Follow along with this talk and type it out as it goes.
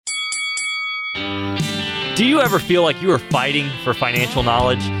Do you ever feel like you are fighting for financial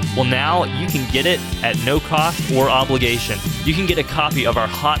knowledge? Well, now you can get it at no cost or obligation. You can get a copy of our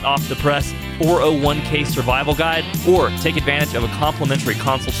hot off the press 401k survival guide or take advantage of a complimentary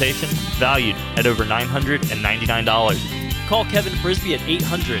consultation valued at over $999. Call Kevin Frisby at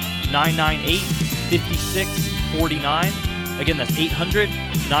 800-998-5649. Again, that's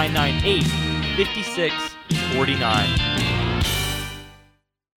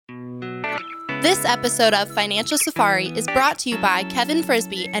 800-998-5649. This episode of Financial Safari is brought to you by Kevin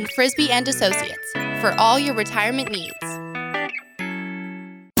Frisby and Frisby & Associates for all your retirement needs.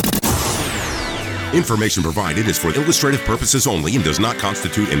 Information provided is for illustrative purposes only and does not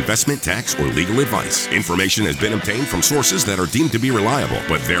constitute investment, tax, or legal advice. Information has been obtained from sources that are deemed to be reliable,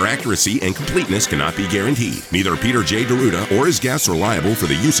 but their accuracy and completeness cannot be guaranteed. Neither Peter J. Deruta or his guests are liable for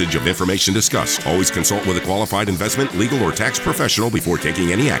the usage of information discussed. Always consult with a qualified investment, legal, or tax professional before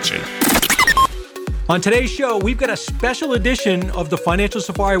taking any action. On today's show, we've got a special edition of the Financial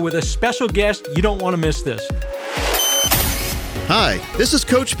Safari with a special guest. You don't want to miss this. Hi, this is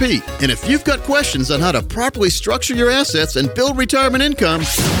Coach Pete, and if you've got questions on how to properly structure your assets and build retirement income,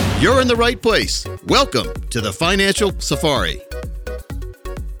 you're in the right place. Welcome to the Financial Safari.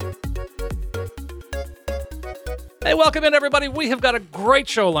 Hey, welcome in, everybody. We have got a great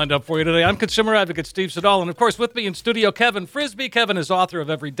show lined up for you today. I'm consumer advocate Steve Siddall, and of course, with me in studio, Kevin Frisby. Kevin is author of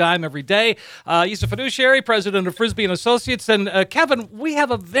Every Dime, Every Day. He's a fiduciary, president of Frisby & Associates. And Kevin, we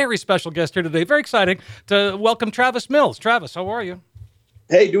have a very special guest here today. Very exciting to welcome Travis Mills. Travis, how are you?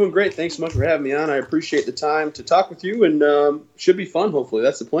 Hey, doing great. Thanks so much for having me on. I appreciate the time to talk with you, and should be fun, hopefully.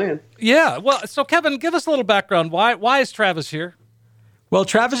 That's the plan. Yeah. Well, so Kevin, give us a little background. Why is Travis here? Well,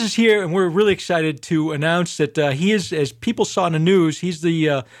 Travis is here, and we're really excited to announce that he is, as people saw in the news, he's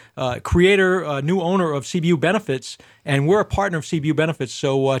the creator, new owner of CBU Benefits, and we're a partner of CBU Benefits.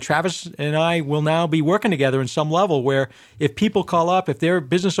 So Travis and I will now be working together in some level where if people call up, if there are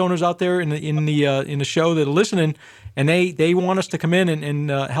business owners out there in the show that are listening, and they want us to come in and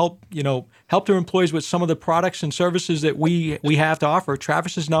help their employees with some of the products and services that we have to offer.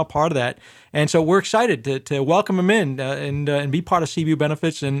 Travis is now part of that, and so we're excited to welcome him in and be part of CBU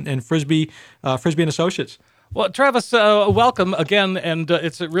Benefits and Frisby & Associates. Well, Travis, welcome again, and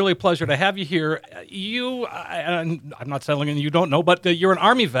it's a really pleasure to have you here. I'm not telling you don't know, but you're an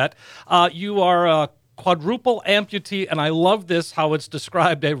Army vet. You are a quadruple amputee, and I love this, how it's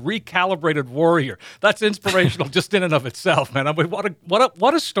described, a recalibrated warrior. That's inspirational just in and of itself, man. I mean,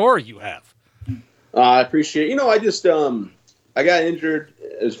 what a story you have. I appreciate it. I just I got injured.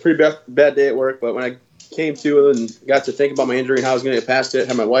 It was a pretty bad day at work, but when I came to it and got to think about my injury and how I was going to get past it,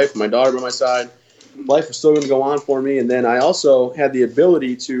 had my wife and my daughter by my side, life was still going to go on for me. And then I also had the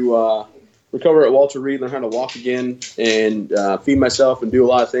ability to recover at Walter Reed, learn how to walk again, and feed myself and do a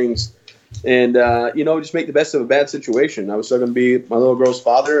lot of things. And, just make the best of a bad situation. I was still going to be my little girl's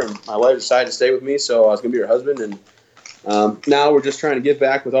father, and my wife decided to stay with me, so I was going to be her husband. And now we're just trying to give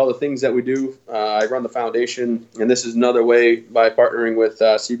back with all the things that we do. I run the foundation, and this is another way by partnering with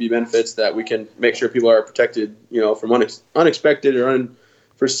CB Benefits that we can make sure people are protected, from unexpected or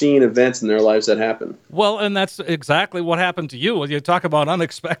unforeseen events in their lives that happen. Well, and that's exactly what happened to you. When you talk about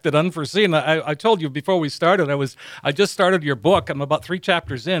unexpected, unforeseen, I told you before we started, I just started your book. I'm about 3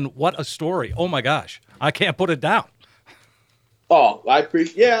 chapters in. What a story. Oh, my gosh. I can't put it down. Oh, I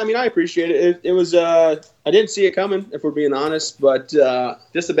appreciate it. It was, I didn't see it coming, if we're being honest, but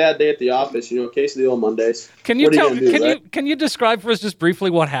just a bad day at the office, case of the old Mondays. Can you describe for us just briefly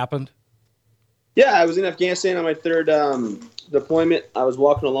what happened? Yeah, I was in Afghanistan on my 3rd deployment. I was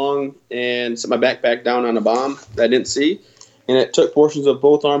walking along and set my backpack down on a bomb that I didn't see, and it took portions of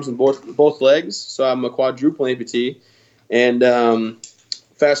both arms and both legs, so I'm a quadruple amputee. And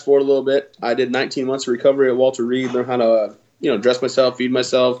fast forward a little bit, I did 19 months of recovery at Walter Reed, learned how to dress myself, feed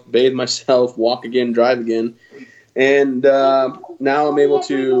myself, bathe myself, walk again, drive again. And now I'm able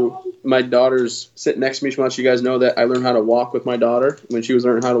to, my daughter's sitting next to me. She wants you guys to know that I learned how to walk with my daughter when she was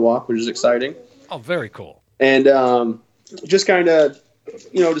learning how to walk, which is exciting. Oh, very cool. And just kind of,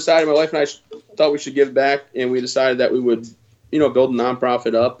 decided, my wife and I thought we should give back, and we decided that we would, build a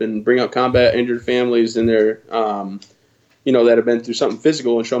nonprofit up and bring out combat injured families in their, that have been through something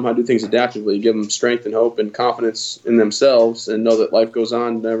physical and show them how to do things adaptively, give them strength and hope and confidence in themselves and know that life goes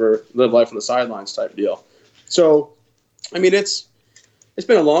on, never live life on the sidelines type deal. So, it's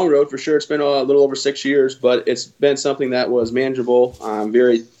been a long road for sure. It's been a little over 6 years, but it's been something that was manageable. I'm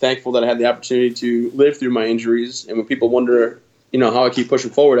very thankful that I had the opportunity to live through my injuries. And when people wonder, how I keep pushing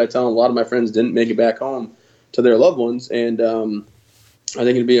forward, I tell them a lot of my friends didn't make it back home to their loved ones. And I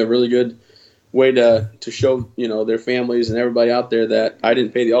think it'd be a really good way to show, their families and everybody out there that I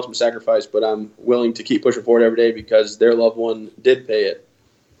didn't pay the ultimate sacrifice, but I'm willing to keep pushing forward every day because their loved one did pay it.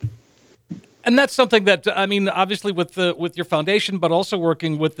 And that's something that, obviously with your foundation, but also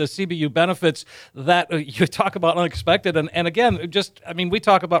working with the CBU benefits that you talk about unexpected. And again, we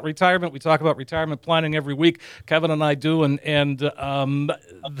talk about retirement. We talk about retirement planning every week. Kevin and I do. And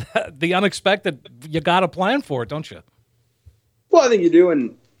the unexpected, you got to plan for it, don't you? Well, I think you do.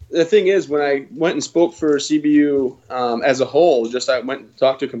 And the thing is, when I went and spoke for CBU as a whole, I went and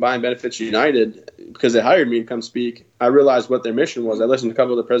talked to Combined Benefits United because they hired me to come speak. I realized what their mission was. I listened to a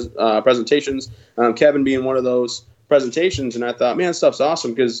couple of the presentations, Kevin being one of those presentations, and I thought, man, this stuff's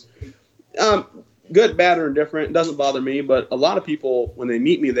awesome because good, bad, or indifferent, it doesn't bother me. But a lot of people, when they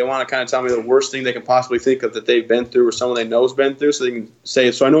meet me, they want to kind of tell me the worst thing they can possibly think of that they've been through or someone they know has been through, so they can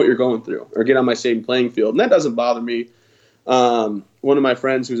say, so I know what you're going through, or get on my same playing field. And that doesn't bother me. One of my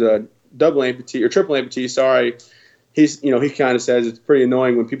friends who's a triple amputee, he kind of says it's pretty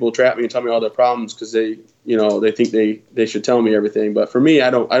annoying when people trap me and tell me all their problems because they think they should tell me everything. But for me, I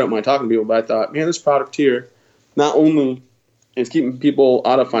don't mind talking to people. But I thought, man, this product here not only is keeping people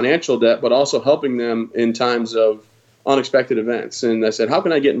out of financial debt, but also helping them in times of unexpected events. And I said, how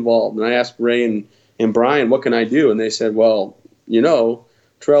can I get involved? And I asked Ray and Brian, what can I do? And they said, well, Terrell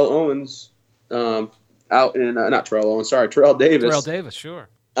Owens, Terrell Davis. Terrell Davis, sure.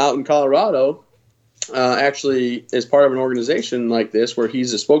 Out in Colorado, actually is part of an organization like this where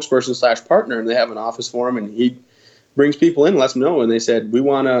he's a spokesperson / partner, and they have an office for him, and he brings people in, lets them know, and they said, we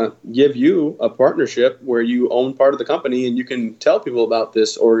want to give you a partnership where you own part of the company and you can tell people about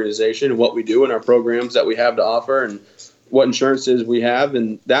this organization and what we do and our programs that we have to offer and what insurances we have,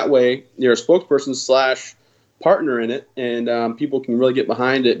 and that way you're a spokesperson / partner in it, and people can really get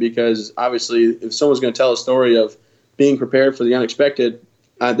behind it because obviously if someone's going to tell a story of being prepared for the unexpected,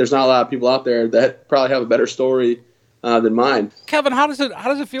 there's not a lot of people out there that probably have a better story than mine. Kevin, how does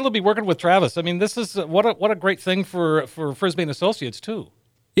it feel to be working with Travis? This is what a great thing for Frisbee and Associates too.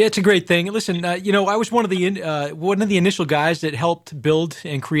 Yeah, it's a great thing. Listen, I was one of the initial guys that helped build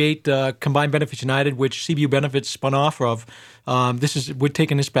and create Combined Benefits United, which CBU Benefits spun off of. We're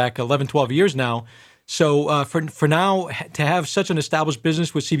taking this back 11, 12 years now. So for now to have such an established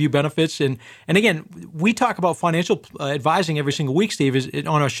business with CBU Benefits, and again, we talk about financial advising every single week, Steve,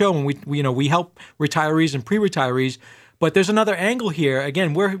 on our show, and we help retirees and pre-retirees. But there's another angle here.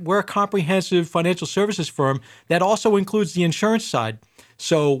 Again, we're a comprehensive financial services firm that also includes the insurance side.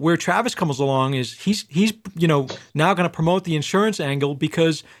 So where Travis comes along is he's now going to promote the insurance angle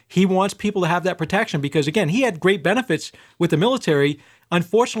because he wants people to have that protection. Because again, he had great benefits with the military.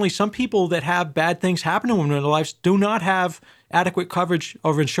 Unfortunately, some people that have bad things happen to them in their lives do not have adequate coverage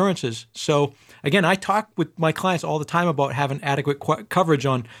of insurances. So again, I talk with my clients all the time about having adequate coverage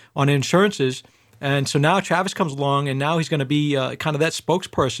on insurances. And so now Travis comes along, and now he's going to be kind of that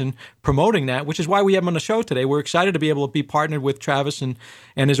spokesperson promoting that, which is why we have him on the show today. We're excited to be able to be partnered with Travis and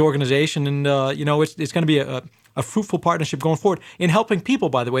his organization. And, it's going to be a fruitful partnership going forward in helping people,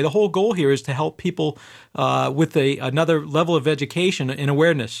 by the way. The whole goal here is to help people with another level of education and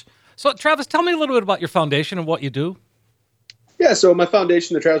awareness. So, Travis, tell me a little bit about your foundation and what you do. Yeah, so my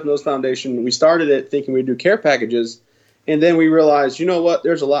foundation, the Travis Mills Foundation, we started it thinking we'd do care packages. And then we realized, you know what,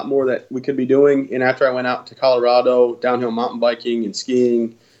 there's a lot more that we could be doing. And after I went out to Colorado, downhill mountain biking and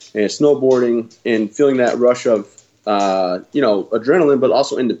skiing and snowboarding and feeling that rush of, adrenaline, but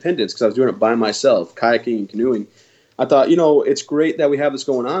also independence because I was doing it by myself, kayaking and canoeing. I thought, it's great that we have this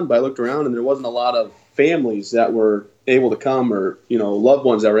going on, but I looked around and there wasn't a lot of families that were able to come or, loved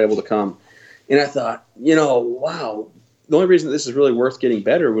ones that were able to come. And I thought, wow, the only reason that this is really worth getting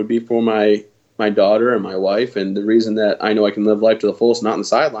better would be for my daughter and my wife, and the reason that I know I can live life to the fullest, not on the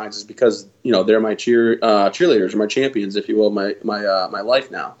sidelines, is because they're my cheerleaders or my champions, if you will, my life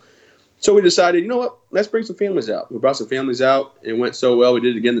now. So we decided, let's bring some families out. We brought some families out. It went so well. We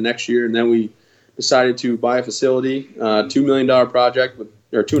did it again the next year, and then we decided to buy a facility, $2 million project,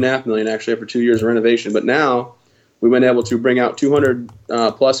 or $2.5 million actually after 2 years of renovation. But now we've been able to bring out 200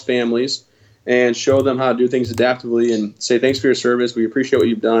 plus families and show them how to do things adaptively and say thanks for your service. We appreciate what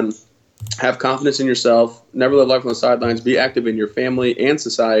you've done. Have confidence in yourself, never live life on the sidelines, be active in your family and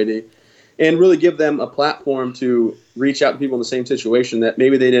society, and really give them a platform to reach out to people in the same situation that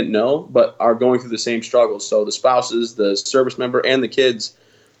maybe they didn't know but are going through the same struggles. So the spouses, the service member, and the kids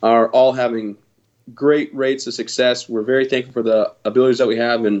are all having great rates of success. We're very thankful for the abilities that we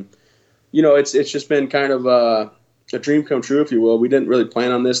have, and it's just been kind of a dream come true, if you will. We didn't really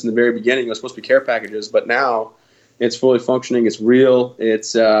plan on this in the very beginning. It was supposed to be care packages, but now it's fully functioning. It's real.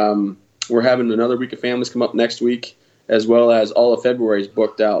 It's we're having another week of families come up next week as well as all of February is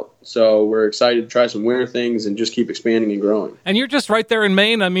booked out. So we're excited to try some winter things and just keep expanding and growing. And you're just right there in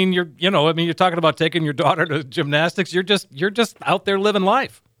Maine. I mean, you're talking about taking your daughter to gymnastics. You're just out there living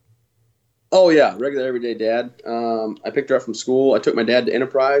life. Oh yeah, regular everyday dad. I picked her up from school. I took my dad to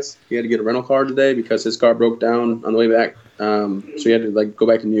Enterprise. He had to get a rental car today because his car broke down on the way back. So he had to go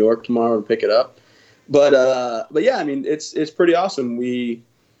back to New York tomorrow to pick it up. But yeah, I mean, it's pretty awesome. We,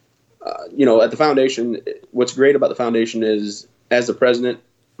 at the foundation, what's great about the foundation is, as the president,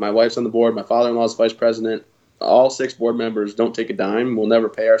 my wife's on the board, my father-in-law is vice president. All 6 board members don't take a dime. We'll never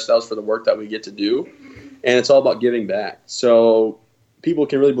pay ourselves for the work that we get to do, and it's all about giving back. So people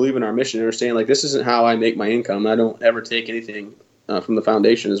can really believe in our mission and understand, this isn't how I make my income. I don't ever take anything from the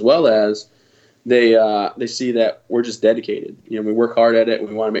foundation, as well as they see that we're just dedicated. We work hard at it.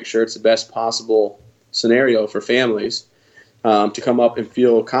 We want to make sure it's the best possible scenario for families to come up and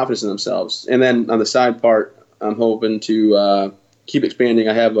feel confidence in themselves. And then on the side part, I'm hoping to keep expanding.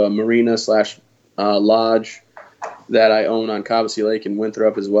 I have a marina / lodge that I own on Cobbossee Lake in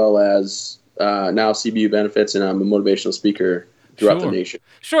Winthrop, as well as now CBU benefits, and I'm a motivational speaker throughout the nation.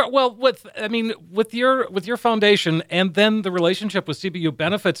 Sure. Well, with your foundation and then the relationship with CBU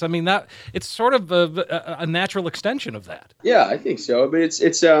benefits, I mean, that it's sort of a natural extension of that. Yeah, I think so. But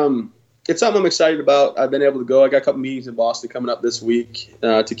it's something I'm excited about. I've been able to go. I got a couple meetings in Boston coming up this week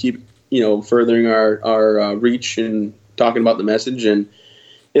to keep furthering our reach and talking about the message. And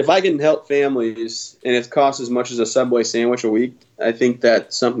if I can help families and it costs as much as a Subway sandwich a week, I think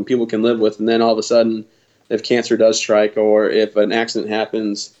that's something people can live with. And then all of a sudden, if cancer does strike or if an accident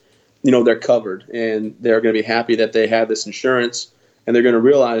happens, they're covered, and they're going to be happy that they have this insurance, and they're going to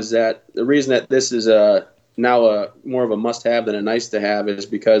realize that the reason that this is now more of a must-have than a nice-to-have is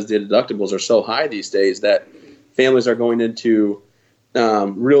because the deductibles are so high these days that families are going into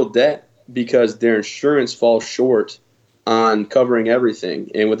real debt because their insurance falls short on covering everything.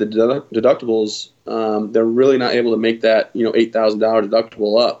 And with the deductibles, they're really not able to make that $8,000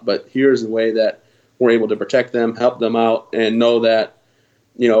 deductible up. But here's the way that we're able to protect them, help them out, and know that,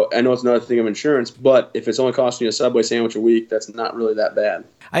 I know it's another thing of insurance, but if it's only costing you a Subway sandwich a week, that's not really that bad.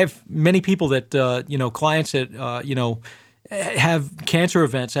 I have many people that, clients that, have cancer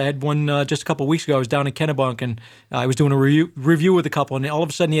events. I had one just a couple of weeks ago. I was down in Kennebunk, and I was doing a review with a couple, and all of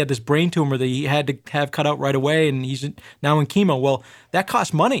a sudden he had this brain tumor that he had to have cut out right away, and he's now in chemo. Well, that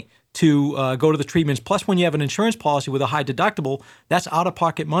costs money to go to the treatments. Plus, when you have an insurance policy with a high deductible, that's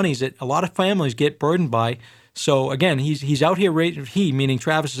out-of-pocket monies that a lot of families get burdened by. So again, he's out here meaning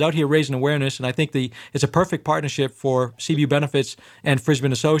Travis is out here raising awareness, and I think it's a perfect partnership for CBU Benefits and Frisbee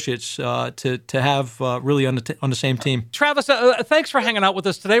 & Associates to have really on the same team. Travis, thanks for hanging out with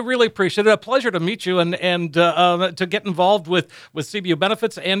us today. Really appreciate it. A pleasure to meet you and to get involved with CBU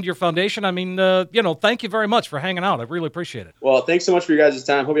Benefits and your foundation. I mean, thank you very much for hanging out. I really appreciate it. Well, thanks so much for your guys'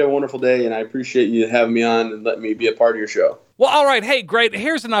 time. Hope you have a wonderful day, and I appreciate you having me on and letting me be a part of your show. Well, all right. Hey, great.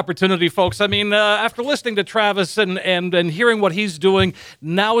 Here's an opportunity, folks. I mean, after listening to Travis and hearing what he's doing,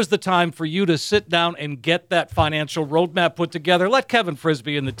 now is the time for you to sit down and get that financial roadmap put together. Let Kevin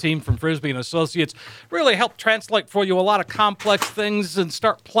Frisbee and the team from Frisbee & Associates really help translate for you a lot of complex things and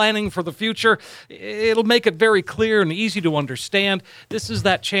start planning for the future. It'll make it very clear and easy to understand. This is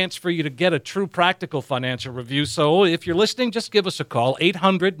that chance for you to get a true practical financial review. So if you're listening, just give us a call,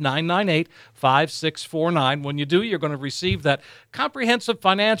 800-998-5649. When you do, you're going to receive that comprehensive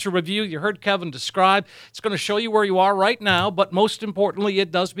financial review you heard Kevin describe. It's going to show you where you are right now, but most importantly,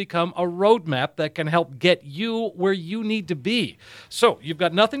 it does become a roadmap that can help get you where you need to be. So you've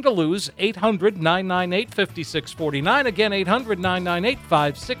got nothing to lose. 800-998-5649. Again,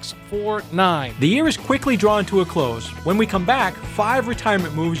 800-998-5649. The year is quickly drawing to a close. When we come back, 5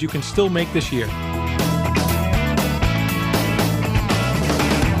 retirement moves you can still make this year.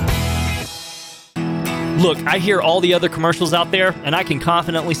 Look, I hear all the other commercials out there, and I can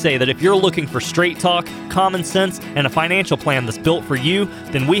confidently say that if you're looking for straight talk, common sense, and a financial plan that's built for you,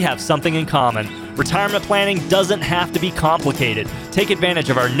 then we have something in common. Retirement planning doesn't have to be complicated. Take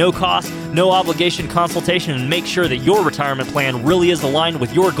advantage of our no-cost, no-obligation consultation and make sure that your retirement plan really is aligned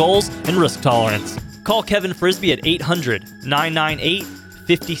with your goals and risk tolerance. Call Kevin Frisbee at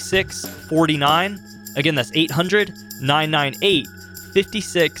 800-998-5649. Again, that's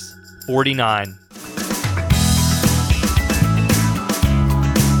 800-998-5649.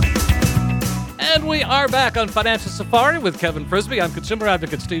 And we are back on Financial Safari with Kevin Frisbee. I'm consumer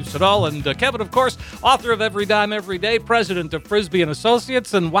advocate Steve Siddall, and Kevin, of course, author of Every Dime Every Day, president of Frisbee &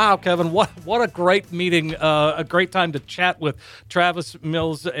 Associates. And wow, Kevin, what a great meeting, a great time to chat with Travis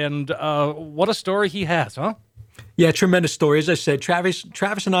Mills, and what a story he has, huh? Yeah, tremendous story. As I said, Travis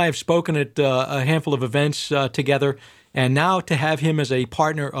and I have spoken at a handful of events together, And now to have him as a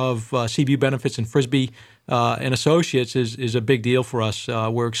partner of CBU Benefits and Frisbee and Associates is a big deal for us.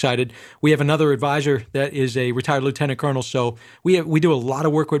 We're excited. We have another advisor that is a retired lieutenant colonel. So we do a lot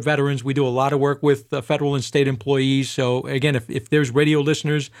of work with veterans. We do a lot of work with federal and state employees. So again, if there's radio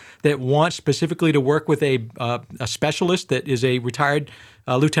listeners that want specifically to work with a specialist that is a retired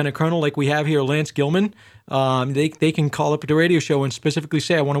lieutenant colonel like we have here, Lance Gilman, they can call up at the radio show and specifically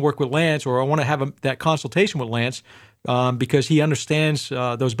say, I want to work with Lance, or I want to have that consultation with Lance because he understands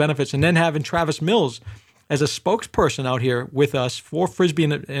those benefits. And then having Travis Mills as a spokesperson out here with us for Frisbee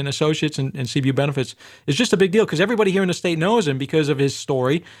and Associates and CBU Benefits is just a big deal because everybody here in the state knows him because of his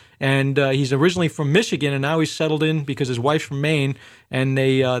story. And he's originally from Michigan, and now he's settled in because his wife's from Maine, and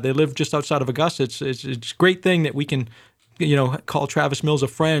they live just outside of Augusta. It's a great thing that we can call Travis Mills a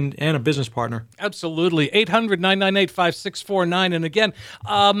friend and a business partner. Absolutely. 800-998-5649. And again,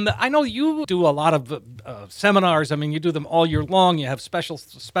 I know you do a lot of seminars. I mean, you do them all year long. You have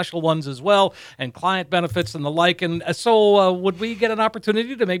special ones as well, and client benefits and the like. And so would we get an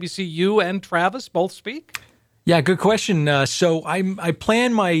opportunity to maybe see you and Travis both speak? Yeah, good question. So I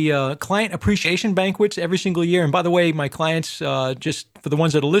plan my client appreciation banquets every single year. And by the way, my clients, just for the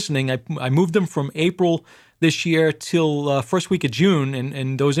ones that are listening, I moved them from April this year till first week of June,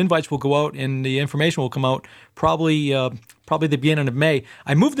 and those invites will go out and the information will come out probably the beginning of May.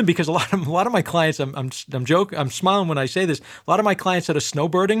 I moved them because a lot of my clients, I'm smiling when I say this. A lot of my clients that are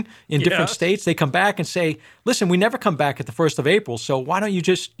snowbirding in different states, they come back and say, "Listen, we never come back at the 1st of April, so why don't you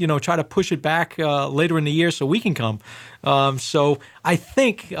just try to push it back later in the year so we can come?" So I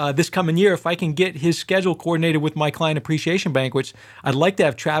think this coming year, if I can get his schedule coordinated with my client appreciation banquets, I'd like to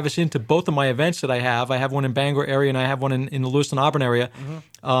have Travis into both of my events that I have. I have one in Bangor area and I have one in the Lewiston Auburn area.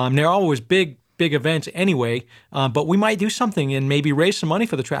 Mm-hmm. They're always big events anyway, but we might do something and maybe raise some money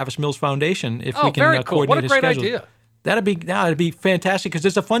for the Travis Mills Foundation if we can very cool. coordinate his schedule. What a great idea. That'd be fantastic because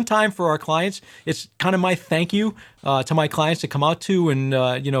it's a fun time for our clients. It's kind of my thank you to my clients to come out to and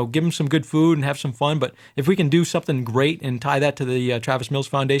give them some good food and have some fun. But if we can do something great and tie that to the Travis Mills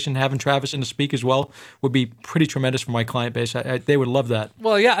Foundation, having Travis in to speak as well would be pretty tremendous for my client base. They would love that.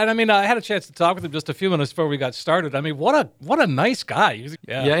 Well, yeah, and I mean, I had a chance to talk with him just a few minutes before we got started. I mean, what a nice guy.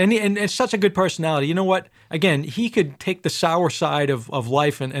 Yeah, and it's such a good personality. You know what? Again, he could take the sour side of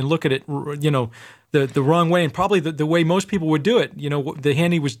life and look at it, the wrong way, and probably the way most people would do it, the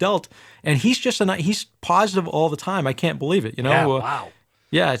hand he was dealt. And he's he's positive all the time. I can't believe it, Yeah, wow.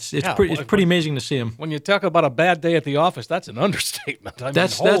 Yeah, it's pretty amazing to see him. When you talk about a bad day at the office, that's an understatement.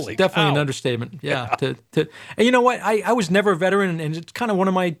 That's definitely an understatement. Yeah. And you know what? I was never a veteran, and it's kind of one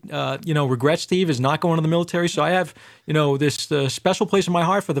of my regrets, Steve, is not going to the military. So I have this special place in my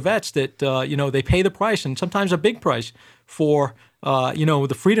heart for the vets that they pay the price, and sometimes a big price for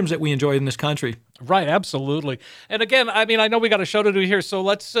the freedoms that we enjoy in this country. Right, absolutely. And again, I mean, I know we got a show to do here, so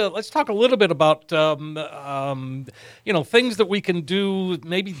let's talk a little bit about things that we can do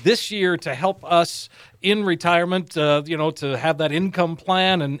maybe this year to help us in retirement. To have that income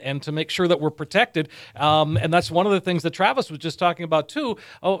plan and to make sure that we're protected. And that's one of the things that Travis was just talking about too.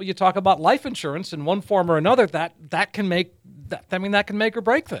 Oh, you talk about life insurance in one form or another. That can make or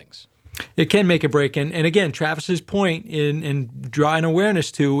break things. It can make a break. And again, Travis's point in drawing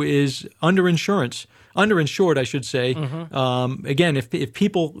awareness to is underinsured, I should say. Mm-hmm. Again, if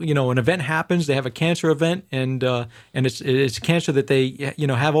people, an event happens, they have a cancer event, and it's cancer that they,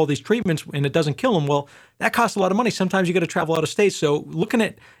 have all these treatments, and it doesn't kill them. Well, that costs a lot of money. Sometimes you got to travel out of state. So looking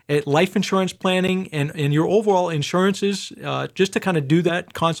at life insurance planning and your overall insurances, just to kind of do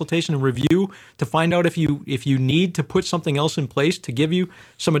that consultation and review to find out if you need to put something else in place to give you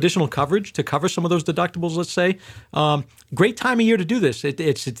some additional coverage to cover some of those deductibles, let's say. Great time of year to do this.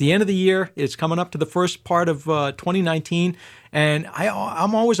 It's at the end of the year. It's coming up to the first part of 2019. And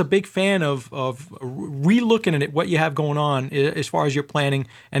I'm always a big fan of re-looking at what you have going on as far as your planning,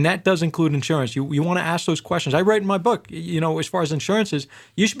 and that does include insurance. You want to ask those questions. I write in my book, as far as insurances,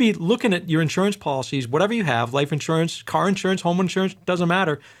 you should be looking at your insurance policies, whatever you have, life insurance, car insurance, home insurance, doesn't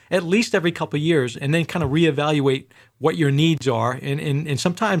matter, at least every couple of years, and then kind of reevaluate what your needs are. And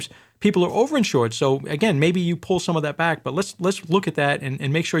sometimes people are overinsured. So again, maybe you pull some of that back, but let's look at that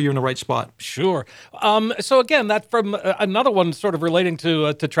and make sure you're in the right spot. Sure. So again, that from another one sort of relating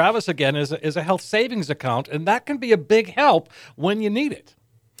to Travis again is a health savings account, and that can be a big help when you need it.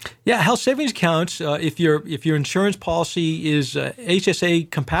 Yeah, health savings accounts. If your insurance policy is HSA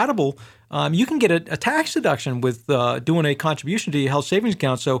compatible, you can get a tax deduction with doing a contribution to your health savings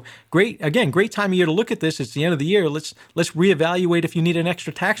account. So great time of year to look at this. It's the end of the year. Let's reevaluate if you need an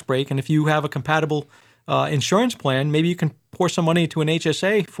extra tax break, and if you have a compatible insurance plan, maybe you can pour some money into an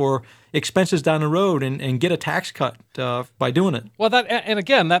HSA for expenses down the road and get a tax cut by doing it. Well,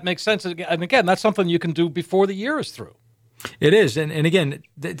 that makes sense. And again, that's something you can do before the year is through. It is. And again,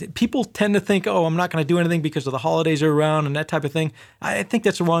 people tend to think, oh, I'm not going to do anything because of the holidays are around and that type of thing. I think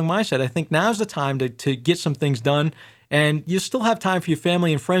that's the wrong mindset. I think now's the time to get some things done. And you still have time for your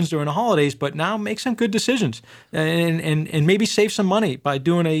family and friends during the holidays, but now make some good decisions and maybe save some money by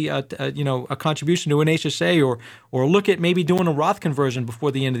doing a contribution to an HSA or look at maybe doing a Roth conversion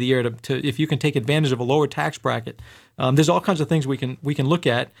before the end of the year to if you can take advantage of a lower tax bracket. There's all kinds of things we can look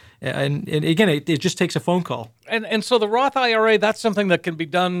at, and again, it just takes a phone call. And so the Roth IRA, that's something that can be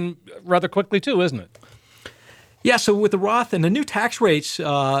done rather quickly too, isn't it? Yeah, so with the Roth and the new tax rates,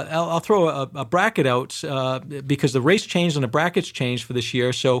 I'll throw a bracket out because the rates changed and the brackets changed for this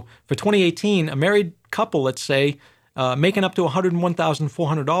year. So for 2018, a married couple, let's say, making up to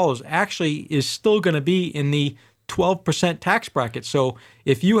 $101,400 actually is still going to be in the 12% tax bracket. So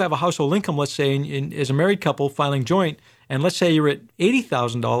if you have a household income, let's say, as a married couple filing joint, and let's say you're at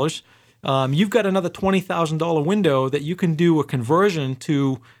 $80,000, you've got another $20,000 window that you can do a conversion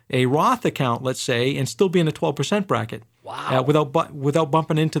to a Roth account, let's say, and still be in the 12% bracket. Wow! Without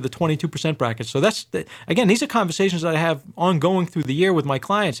bumping into the 22% bracket. So again, these are conversations that I have ongoing through the year with my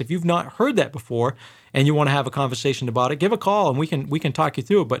clients. If you've not heard that before and you want to have a conversation about it, give a call and we can talk you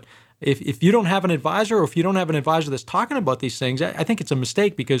through it. But if you don't have an advisor, or if you don't have an advisor that's talking about these things, I think it's a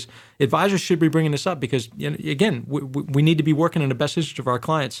mistake, because advisors should be bringing this up because, again, we need to be working in the best interest of our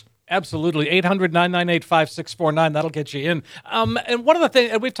clients. Absolutely. 800-998-5649. That'll get you in. And one of the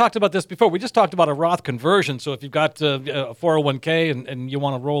things, and we've talked about this before, we just talked about a Roth conversion. So if you've got a 401k and you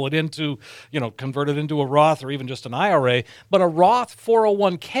want to roll it into, convert it into a Roth or even just an IRA, but a Roth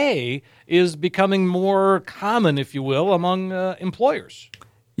 401k is becoming more common, if you will, among employers.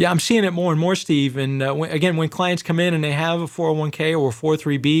 Yeah, I'm seeing it more and more, Steve. And again, when clients come in and they have a 401k or a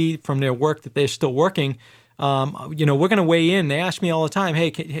 403b from their work that they're still working, we're going to weigh in. They ask me all the time, hey,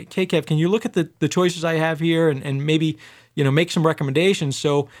 Kev, can you look at the choices I have here and maybe, make some recommendations?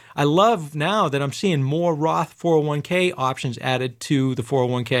 So I love now that I'm seeing more Roth 401k options added to the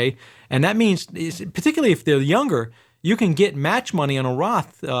 401k. And that means, particularly if they're younger, you can get match money on a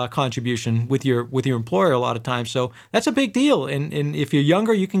Roth contribution with your employer a lot of times. So that's a big deal. And if you're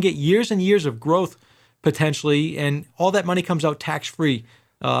younger, you can get years and years of growth potentially, and all that money comes out tax-free.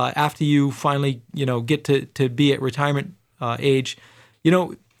 After you finally, get to be at retirement age.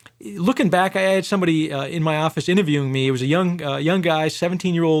 Looking back, I had somebody in my office interviewing me. It was a young guy,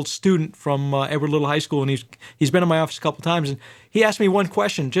 17-year-old student from Edward Little High School, and he's been in my office a couple of times. And he asked me one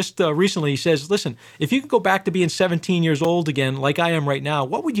question just recently. He says, "Listen, if you could go back to being 17 years old again, like I am right now,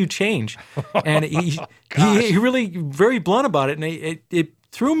 what would you change?" And he really very blunt about it, and it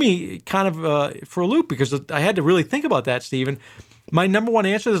threw me kind of for a loop, because I had to really think about that, Stephen. My number one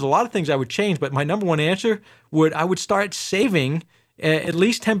answer, there's a lot of things I would change, but my number one answer I would start saving at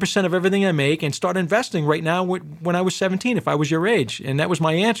least 10% of everything I make and start investing right now when I was 17, if I was your age. And that was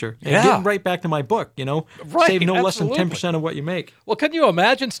my answer. And getting right back to my book, Right, save no less absolutely. than 10% of what you make. Well, can you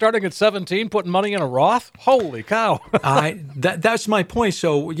imagine starting at 17, putting money in a Roth? Holy cow. That's my point.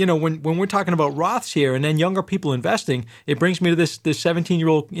 So, when we're talking about Roths here and then younger people investing, it brings me to this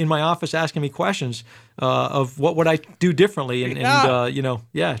 17-year-old in my office asking me questions of what would I do differently. And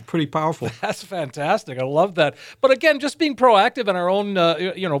it's pretty powerful. That's fantastic. I love that. But again, just being proactive in our own,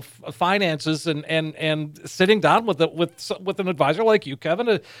 finances and sitting down with an advisor like you,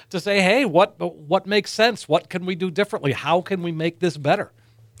 Kevin, to say, hey, what makes sense? What can we do differently? How can we make this better?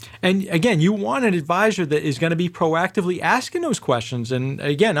 And again, you want an advisor that is going to be proactively asking those questions. And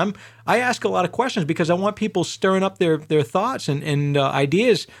again, I ask a lot of questions because I want people stirring up their thoughts and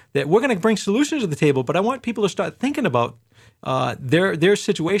ideas that we're going to bring solutions to the table. But I want people to start thinking about their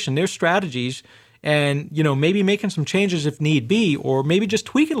situation, their strategies, and maybe making some changes if need be, or maybe just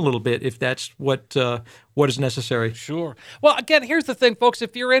tweaking a little bit if that's what is necessary. Sure. Well, again, here's the thing, folks.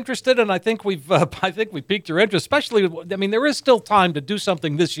 If you're interested, and I think we piqued your interest, especially. There is still time to do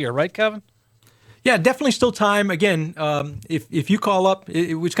something this year, right, Kevin? Yeah, definitely still time. Again, if you call up,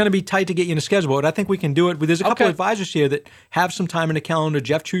 it's going to be tight to get you in a schedule, but I think we can do it. There's a couple of advisors here that have some time in the calendar.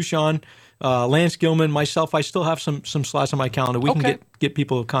 Jeff Truchon, Lance Gilman, myself. I still have some slots on my calendar. We can get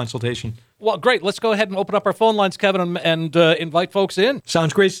people a consultation. Well, great. Let's go ahead and open up our phone lines, Kevin, and invite folks in.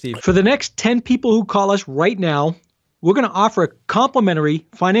 Sounds great, Steve. For the next 10 people who call us right now, we're going to offer a complimentary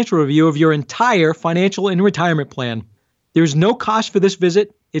financial review of your entire financial and retirement plan. There's no cost for this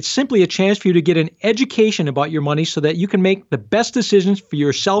visit. It's simply a chance for you to get an education about your money so that you can make the best decisions for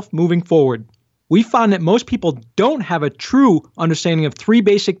yourself moving forward. We found that most people don't have a true understanding of three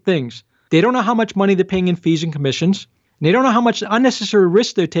basic things: They don't know how much money they're paying in fees and commissions. And they don't know how much unnecessary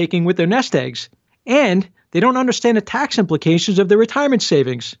risk they're taking with their nest eggs. And they don't understand the tax implications of their retirement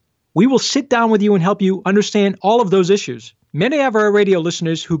savings. We will sit down with you and help you understand all of those issues. Many of our radio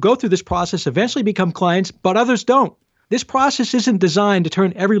listeners who go through this process eventually become clients, but others don't. This process isn't designed to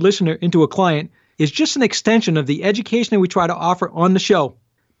turn every listener into a client. It's just an extension of the education that we try to offer on the show.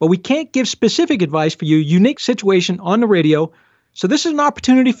 But we can't give specific advice for your unique situation on the radio, so this is an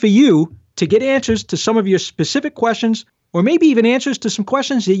opportunity for you to get answers to some of your specific questions, or maybe even answers to some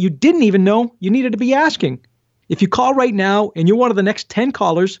questions that you didn't even know you needed to be asking. If you call right now and you're one of the next 10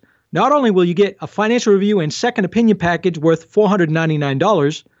 callers, not only will you get a financial review and second opinion package worth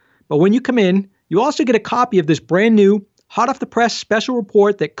 $499, but when you come in, you also get a copy of this brand new, hot off the press special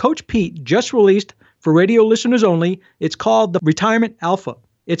report that Coach Pete just released for radio listeners only. It's called the Retirement Alpha.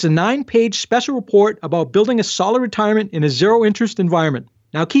 It's a 9-page special report about building a solid retirement in a zero-interest environment.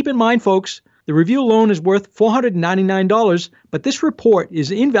 Now keep in mind, folks, the review alone is worth $499, but this report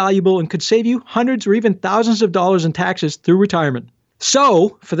is invaluable and could save you hundreds or even thousands of dollars in taxes through retirement.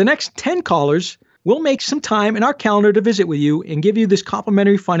 So, for the next 10 callers, we'll make some time in our calendar to visit with you and give you this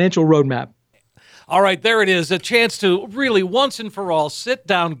complimentary financial roadmap. All right, there it is. A chance to really once and for all sit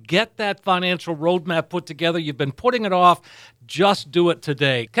down, get that financial roadmap put together. You've been putting it off. Just do it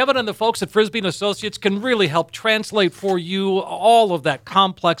today. Kevin and the folks at Frisbie & Associates can really help translate for you all of that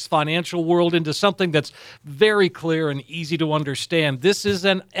complex financial world into something that's very clear and easy to understand. This is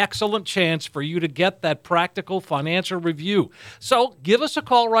an excellent chance for you to get that practical financial review. So give us a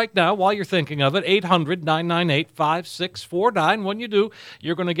call right now while you're thinking of it, 800-998-5649. When you do,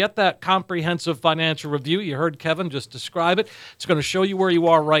 you're going to get that comprehensive financial review. You heard Kevin just describe it. It's going to show you where you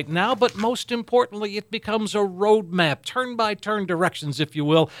are right now, but most importantly, it becomes a roadmap, turn-by-turn directions, if you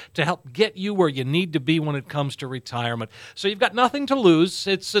will, to help get you where you need to be when it comes to retirement. So you've got nothing to lose.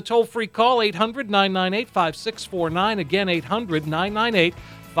 It's a toll-free call, 800-998-5649. Again,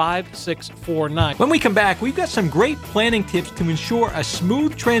 800-998-5649. When we come back, we've got some great planning tips to ensure a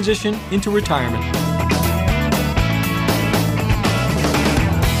smooth transition into retirement.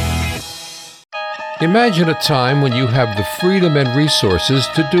 Imagine a time when you have the freedom and resources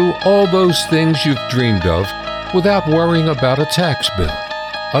to do all those things you've dreamed of without worrying about a tax bill.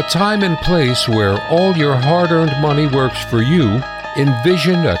 A time and place where all your hard-earned money works for you.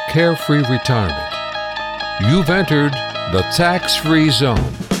 Envision a carefree retirement. You've entered the tax-free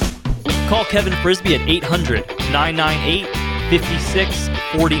zone. Call Kevin Frisbie at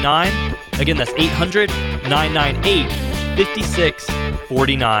 800-998-5649. Again, that's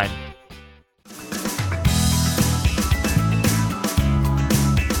 800-998-5649.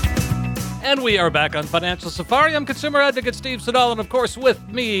 And we are back on Financial Safari. I'm consumer advocate Steve Siddall, and of course with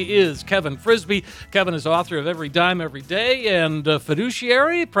me is Kevin Frisbie. Kevin is author of Every Dime, Every Day, and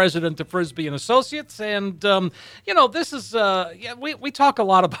fiduciary, president of Frisbie & Associates. And, this is, we talk a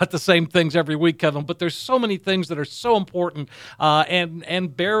lot about the same things every week, Kevin, but there's so many things that are so important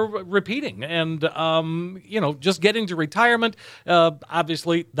and bear repeating. And, just getting to retirement,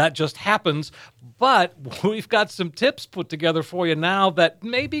 obviously that just happens. But we've got some tips put together for you now that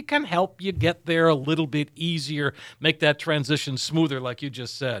maybe can help you get there a little bit easier, make that transition smoother, like you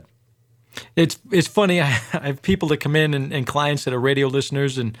just said. It's funny. I have people that come in and clients that are radio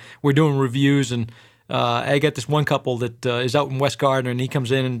listeners, and we're doing reviews. And I got this one couple that is out in West Gardner, and he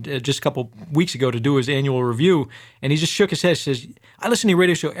comes in and, just a couple weeks ago to do his annual review, and he just shook his head. Says, "I listen to your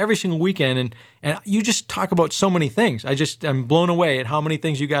radio show every single weekend, and you just talk about so many things. I'm blown away at how many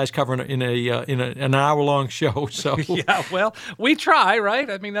things you guys cover in an hour-long show." So yeah, well, we try, right?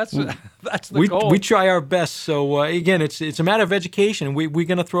 I mean, that's the goal. We try our best. So again, it's a matter of education. We're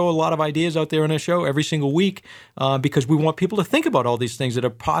going to throw a lot of ideas out there in our show every single week because we want people to think about all these things that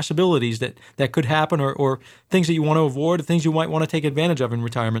are possibilities that could happen, or things that you want to avoid, or things you might want to take advantage of in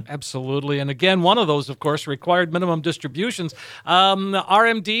retirement. Absolutely. And again, one of those, of course, required minimum distributions.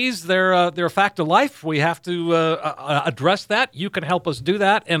 RMDs, they're a fact of life. We have to address that. You can help us do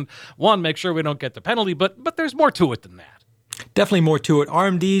that. And one, make sure we don't get the penalty, but there's more to it than that. Definitely more to it.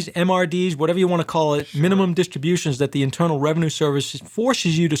 RMDs, MRDs, whatever you want to call it, sure. Minimum distributions that the Internal Revenue Service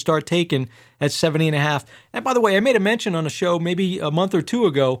forces you to start taking at 70.5. And by the way, I made a mention on a show maybe a month or two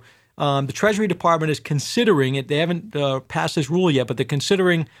ago. The Treasury Department is considering it. They haven't passed this rule yet, but they're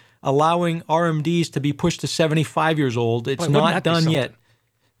considering allowing RMDs to be pushed to 75 years old. It's not done yet.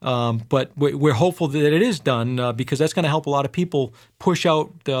 But we're hopeful that it is done because that's going to help a lot of people push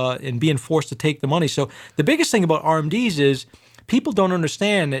out and being forced to take the money. So the biggest thing about RMDs is people don't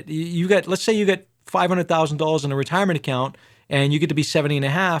understand that let's say you got $500,000 in a retirement account, and you get to be 70 and a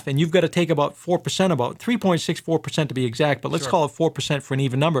half, and you've got to take about 4%, about 3.64% to be exact, but let's call it 4% for an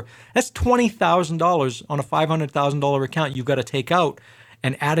even number. That's $20,000 on a $500,000 account you've got to take out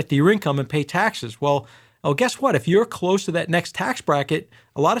and add it to your income and pay taxes. Well, guess what? If you're close to that next tax bracket,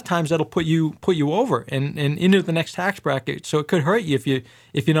 a lot of times that'll put you over and into the next tax bracket. So it could hurt you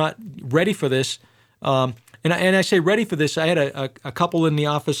if you're not ready for this. And I say ready for this. I had a couple in the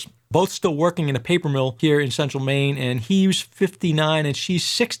office, both still working in a paper mill here in Central Maine, and he's 59 and she's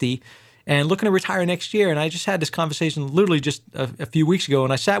 60 and looking to retire next year. And I just had this conversation literally just a few weeks ago,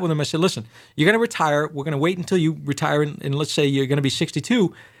 and I sat with him. I said, listen, you're going to retire. We're going to wait until you retire, and let's say you're going to be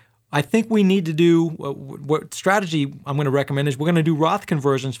 62. I think we need to do what strategy I'm going to recommend is we're going to do Roth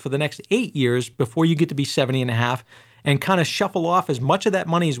conversions for the next 8 years before you get to be 70 and a half and kind of shuffle off as much of that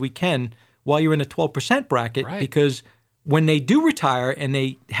money as we can while you're in the 12% bracket, because when they do retire and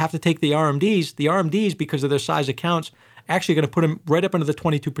they have to take the RMDs, because of their size accounts, actually going to put them right up into the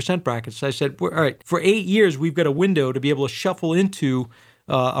 22% bracket. So I said, all right, for 8 years, we've got a window to be able to shuffle into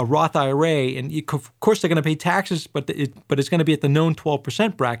a Roth IRA, and of course they're going to pay taxes, but it's going to be at the known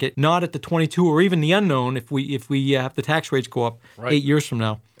 12% bracket, not at the 22 or even the unknown if we have the tax rates go up 8 years from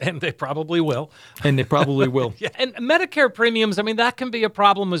now. And they probably will. And they probably will. Yeah. And Medicare premiums, I mean, that can be a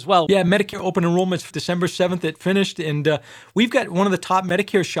problem as well. Yeah, Medicare open enrollment's December 7th. It finished, and we've got one of the top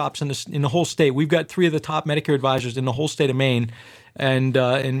Medicare shops in the whole state. We've got 3 of the top Medicare advisors in the whole state of Maine.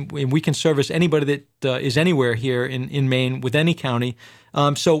 And we can service anybody that is anywhere here in Maine with any county.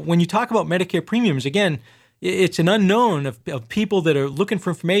 So when you talk about Medicare premiums, again, it's an unknown of people that are looking for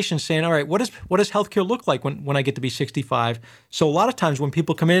information, saying, all right, what does healthcare look like when I get to be 65? So a lot of times when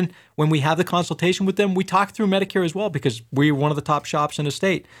people come in, when we have the consultation with them, we talk through Medicare as well, because we're one of the top shops in the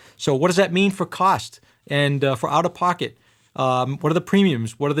state. So what does that mean for cost and for out-of-pocket? What are the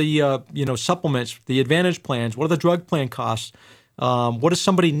premiums? What are the supplements, the Advantage plans? What are the drug plan costs? What does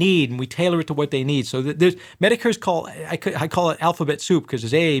somebody need? And we tailor it to what they need. So Medicare's I call it alphabet soup, because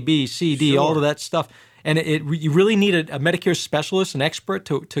there's A, B, C, D, all of that stuff. And you really need a Medicare specialist, an expert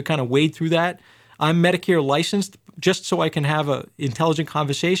to kind of wade through that. I'm Medicare licensed just so I can have an intelligent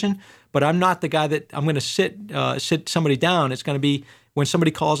conversation, but I'm not the guy that I'm going to sit somebody down. It's going to be when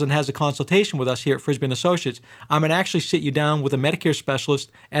somebody calls and has a consultation with us here at Frisbee & Associates, I'm going to actually sit you down with a Medicare specialist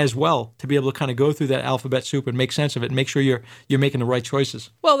as well to be able to kind of go through that alphabet soup and make sense of it and make sure you're making the right choices.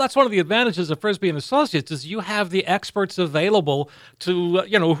 Well, that's one of the advantages of Frisbee & Associates is you have the experts available to,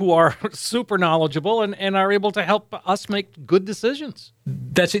 who are super knowledgeable and are able to help us make good decisions.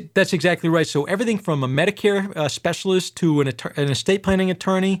 That's it. That's exactly right. So everything from a Medicare specialist to an estate planning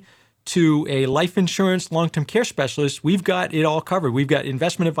attorney to a life insurance long-term care specialist, we've got it all covered. We've got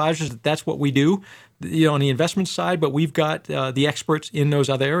investment advisors. That's what we do, on the investment side, but we've got the experts in those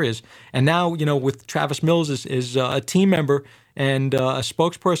other areas. And now, with Travis Mills is a team member and a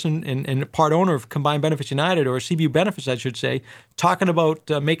spokesperson and part owner of Combined Benefits United, or CBU Benefits, I should say, talking about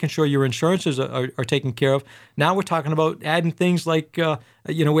making sure your insurances are taken care of. Now we're talking about adding things like, we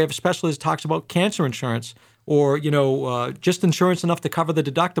have a specialist that talks about cancer insurance, or, just insurance enough to cover the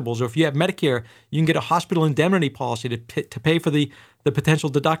deductibles. Or if you have Medicare, you can get a hospital indemnity policy to pay for the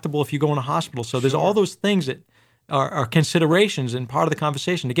potential deductible if you go in a hospital. So there's all those things that are considerations and part of the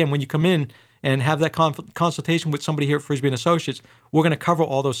conversation. Again, when you come in and have that consultation with somebody here at Frisbee & Associates, we're going to cover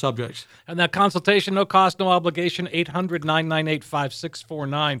all those subjects. And that consultation, no cost, no obligation,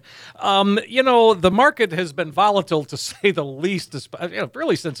 800-998-5649. The market has been volatile, to say the least,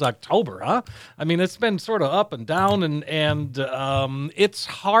 really since October, huh? I mean, it's been sort of up and down, and it's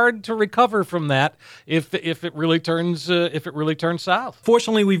hard to recover from that if it really turns south.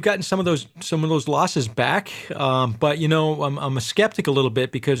 Fortunately, we've gotten some of those losses back, but I'm a skeptic a little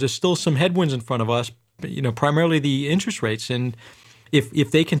bit, because there's still some headwinds in front of us, primarily the interest rates. And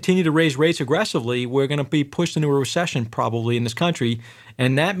if they continue to raise rates aggressively, we're going to be pushed into a recession probably in this country.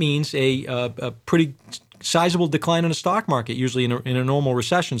 And that means a pretty sizable decline in the stock market, usually in a normal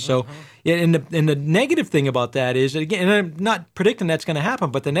recession. So, and the negative thing about that is, again, and I'm not predicting that's going to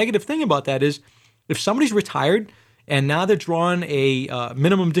happen, but the negative thing about that is if somebody's retired and now they're drawing a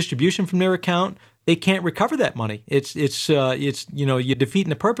minimum distribution from their account, they can't recover that money. It's you're defeating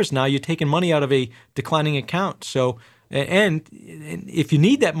the purpose now. You're taking money out of a declining account. So, and if you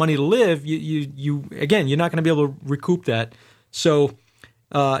need that money to live, you're not going to be able to recoup that. So,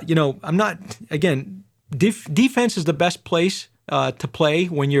 I'm not, again, defense is the best place to play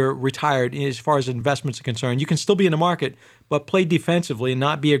when you're retired as far as investments are concerned. You can still be in the market, but play defensively and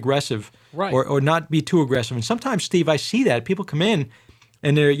not be aggressive, right, or not be too aggressive. And sometimes, Steve, I see that people come in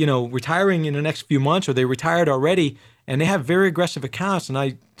and they're, retiring in the next few months, or they retired already, and they have very aggressive accounts. And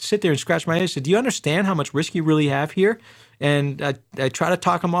I sit there and scratch my head and say, do you understand how much risk you really have here? And I try to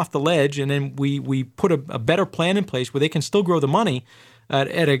talk them off the ledge, and then we put a better plan in place where they can still grow the money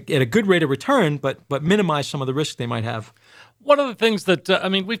at a good rate of return, but minimize some of the risks they might have. One of the things that,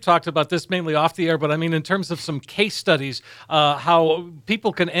 we've talked about this mainly off the air, but in terms of some case studies, how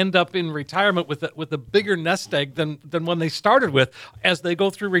people can end up in retirement with a bigger nest egg than when they started with. As they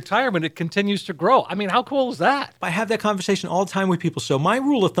go through retirement, it continues to grow. How cool is that? I have that conversation all the time with people. So my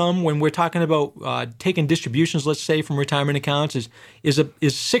rule of thumb when we're talking about taking distributions, let's say, from retirement accounts is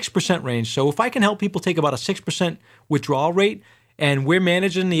 6% range. So if I can help people take about a 6% withdrawal rate, and we're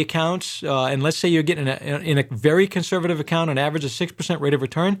managing the accounts, and let's say you're getting in a very conservative account, an average of 6% rate of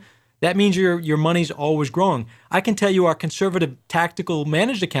return, that means your money's always growing. I can tell you our conservative tactical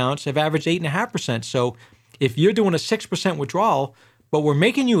managed accounts have averaged 8.5%. So if you're doing a 6% withdrawal, but we're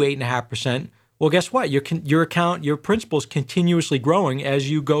making you 8.5%, well, guess what? Your account, your principal is continuously growing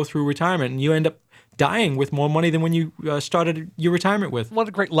as you go through retirement, and you end up dying with more money than when you started your retirement with. What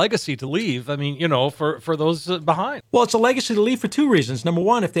a great legacy to leave, for those behind. Well, it's a legacy to leave for two reasons. Number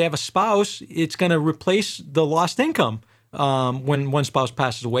one, if they have a spouse, it's going to replace the lost income when one spouse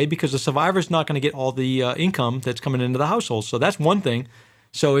passes away, because the survivor's not going to get all the income that's coming into the household. So that's one thing.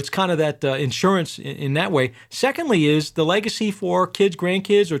 So it's kind of that insurance in that way. Secondly is the legacy for kids,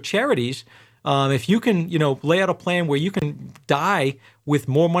 grandkids, or charities. If you can, lay out a plan where you can die with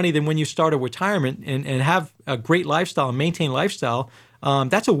more money than when you started retirement and have a great lifestyle and maintain lifestyle,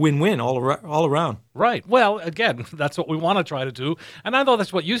 that's a win-win all around. Right. Well, again, that's what we want to try to do. And I know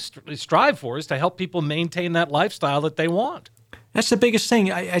that's what you strive for, is to help people maintain that lifestyle that they want. That's the biggest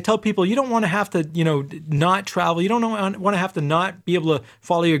thing. I tell people you don't want to have to, not travel. You don't want to have to not be able to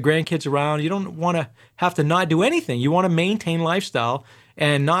follow your grandkids around. You don't want to have to not do anything. You want to maintain lifestyle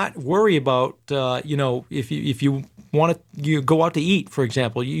and not worry about, if you want to go out to eat, for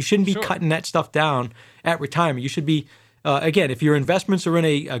example. You shouldn't be cutting that stuff down at retirement. You should be, again, if your investments are in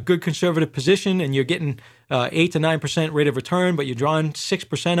a good conservative position and you're getting 8 to 9% rate of return, but you're drawing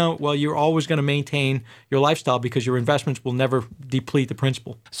 6% out, well, you're always going to maintain your lifestyle because your investments will never deplete the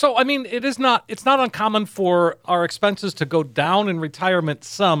principal. So, it's not uncommon for our expenses to go down in retirement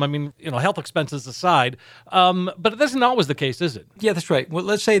some. Health expenses aside, but it isn't always the case, is it? Yeah, that's right. Well,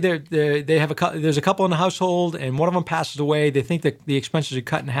 let's say they have there's a couple in the household and one of them passes away. They think that the expenses are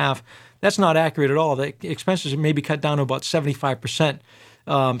cut in half. That's not accurate at all. The expenses may be cut down to about 75%.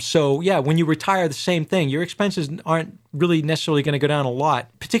 When you retire, the same thing. Your expenses aren't really necessarily going to go down a lot,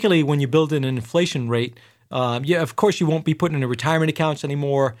 particularly when you build in an inflation rate. Of course, you won't be putting in retirement accounts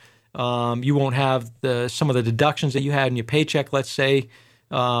anymore. You won't have some of the deductions that you had in your paycheck, let's say,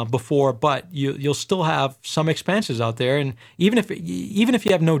 before, but you'll still have some expenses out there. And even if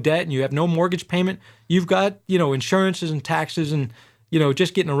you have no debt and you have no mortgage payment, you've got insurances and taxes and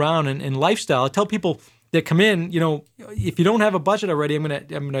just getting around and lifestyle. I tell people that come in, if you don't have a budget already, I'm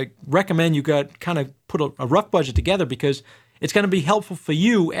gonna recommend you kind of put a rough budget together, because it's going to be helpful for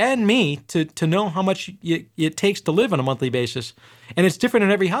you and me to know how much it takes to live on a monthly basis. And it's different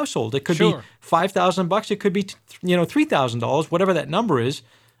in every household. It could be $5,000, it could be $3,000, whatever that number is.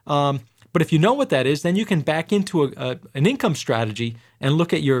 But if you know what that is, then you can back into an income strategy and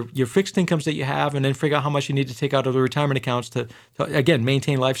look at your fixed incomes that you have, and then figure out how much you need to take out of the retirement accounts to again,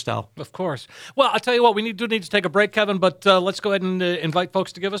 maintain lifestyle. Of course. Well, I'll tell you what, we do need to take a break, Kevin, but let's go ahead and invite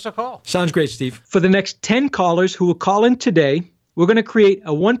folks to give us a call. Sounds great, Steve. For the next 10 callers who will call in today, we're going to create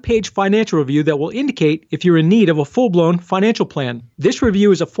a one-page financial review that will indicate if you're in need of a full-blown financial plan. This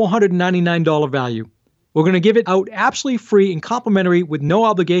review is a $499 value. We're going to give it out absolutely free and complimentary with no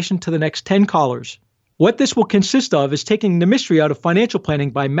obligation to the next 10 callers. What this will consist of is taking the mystery out of financial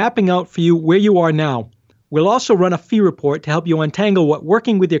planning by mapping out for you where you are now. We'll also run a fee report to help you untangle what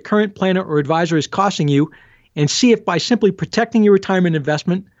working with your current planner or advisor is costing you, and see if by simply protecting your retirement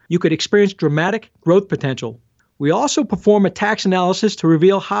investment, you could experience dramatic growth potential. We also perform a tax analysis to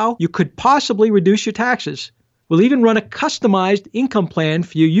reveal how you could possibly reduce your taxes. We'll even run a customized income plan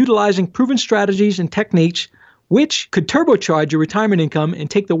for you utilizing proven strategies and techniques which could turbocharge your retirement income and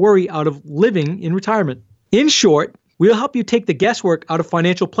take the worry out of living in retirement. In short, we'll help you take the guesswork out of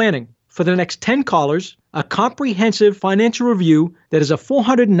financial planning. For the next 10 callers, a comprehensive financial review that is a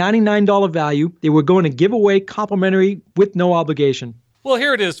 $499 value that we're going to give away complimentary with no obligation. Well,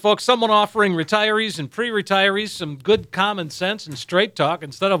 here it is, folks. Someone offering retirees and pre-retirees some good common sense and straight talk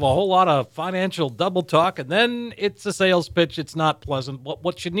instead of a whole lot of financial double talk. And then it's a sales pitch. It's not pleasant.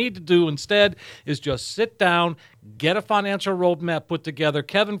 What you need to do instead is just sit down, get a financial roadmap put together.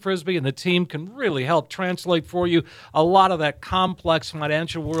 Kevin Frisby and the team can really help translate for you a lot of that complex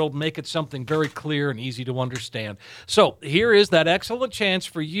financial world, make it something very clear and easy to understand. So here is that excellent chance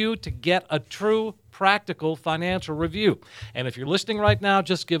for you to get a true practical financial review. And if you're listening right now,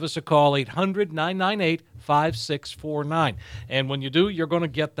 just give us a call, 800-998-5649. And when you do, you're going to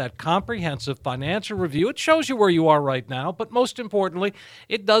get that comprehensive financial review. It shows you where you are right now, but most importantly,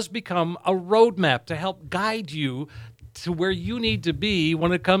 it does become a roadmap to help guide you to where you need to be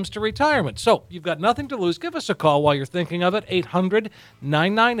when it comes to retirement. So you've got nothing to lose. Give us a call while you're thinking of it,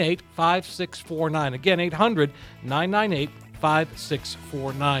 800-998-5649. Again,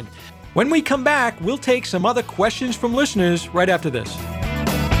 800-998-5649. When we come back, we'll take some other questions from listeners right after this.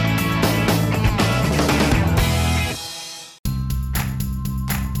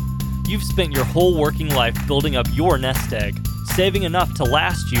 You've spent your whole working life building up your nest egg, saving enough to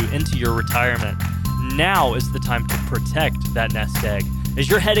last you into your retirement. Now is the time to protect that nest egg. As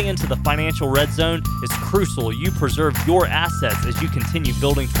you're heading into the financial red zone, it's crucial you preserve your assets as you continue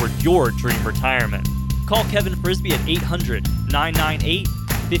building toward your dream retirement. Call Kevin Frisby at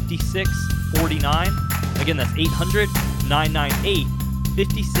 800-998-5649. Again, that's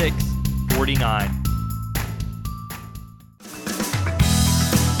 800-998-5649.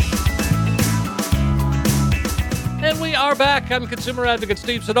 And we are back. I'm consumer advocate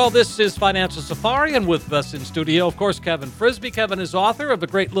Steve Siddall. This is Financial Safari, and with us in studio, of course, Kevin Frisby. Kevin is author of a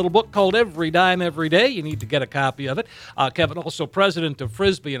great little book called Every Dime, Every Day. You need to get a copy of it. Kevin, also president of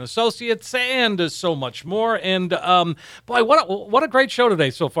Frisby and Associates, and so much more. And boy, what a great show today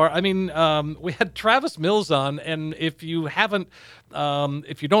so far. I mean, we had Travis Mills on, and if you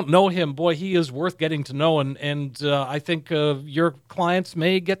don't know him, boy, he is worth getting to know. And I think your clients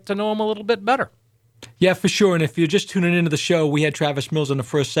may get to know him a little bit better. Yeah, for sure. And if you're just tuning into the show, we had Travis Mills on the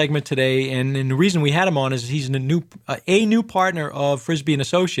first segment today, and the reason we had him on is he's a new partner of Frisby and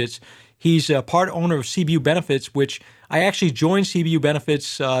Associates. He's a part owner of CBU Benefits, which I actually joined CBU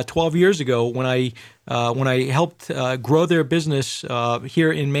Benefits 12 years ago when I helped grow their business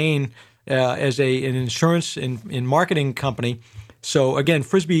here in Maine as an insurance and marketing company. So again,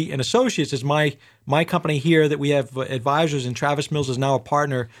 Frisby and Associates is my company here that we have advisors, and Travis Mills is now a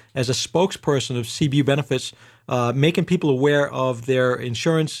partner as a spokesperson of CBU Benefits, making people aware of their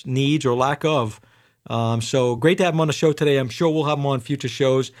insurance needs or lack of. So great to have him on the show today. I'm sure we'll have him on future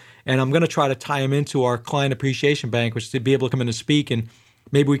shows, and I'm going to try to tie him into our Client Appreciation Bank, which is to be able to come in and speak, and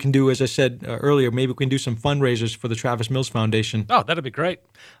maybe we can do, as I said earlier, maybe we can do some fundraisers for the Travis Mills Foundation. Oh, that'd be great.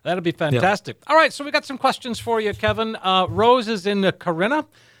 That'd be fantastic. Yeah. All right, so we got some questions for you, Kevin. Rose is in Corinna,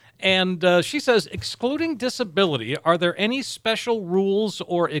 and she says, excluding disability, are there any special rules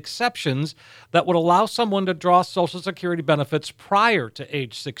or exceptions that would allow someone to draw Social Security benefits prior to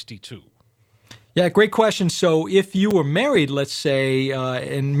age 62? Yeah, great question. So if you were married, let's say,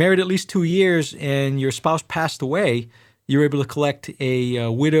 and married at least 2 years, and your spouse passed away, you're able to collect a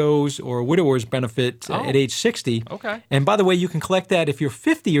widow's or widower's benefit at age 60. Okay. And by the way, you can collect that if you're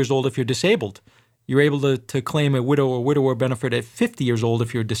 50 years old if you're disabled. You're able to claim a widow or widower benefit at 50 years old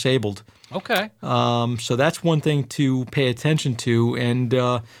if you're disabled. Okay. So that's one thing to pay attention to. And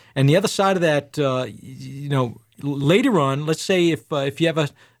the other side of that, later on, let's say if you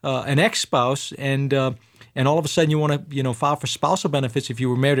have an ex-spouse and all of a sudden you want to file for spousal benefits, if you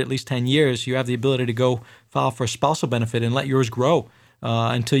were married at least 10 years, you have the ability to go file for a spousal benefit and let yours grow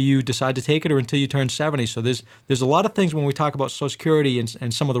until you decide to take it or until you turn 70. So there's a lot of things when we talk about Social Security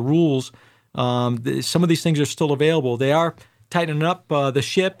and some of the rules. Some of these things are still available. They are tightening up the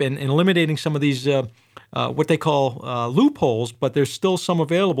ship and eliminating some of these what they call loopholes, but there's still some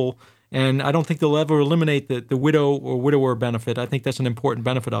available. And I don't think they'll ever eliminate the widow or widower benefit. I think that's an important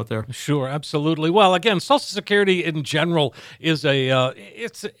benefit out there. Sure, absolutely. Well, again, Social Security in general is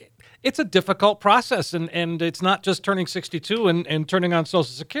it's a difficult process, and it's not just turning 62 and turning on Social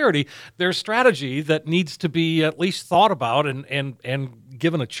Security. There's strategy that needs to be at least thought about and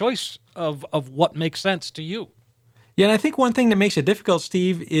given a choice of what makes sense to you. Yeah, and I think one thing that makes it difficult,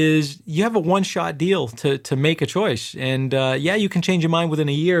 Steve, is you have a one-shot deal to make a choice. And you can change your mind within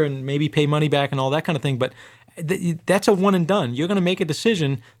a year and maybe pay money back and all that kind of thing, but that's a one and done. You're going to make a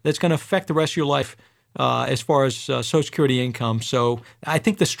decision that's going to affect the rest of your life as far as Social Security income. So I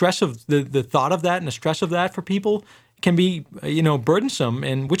think the stress of the thought of that and the stress of that for people can be burdensome,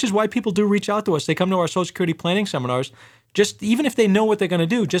 and which is why people do reach out to us. They come to our Social Security planning seminars, just even if they know what they're going to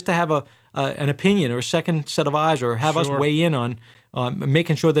do, just to have an opinion or a second set of eyes, or have us weigh in on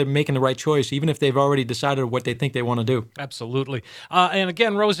making sure they're making the right choice, even if they've already decided what they think they want to do. Absolutely. And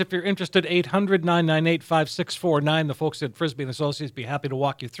again, Rose, if you're interested, 800-998-5649. The folks at Frisby and Associates be happy to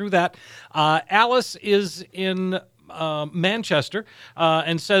walk you through that. Alice is in Manchester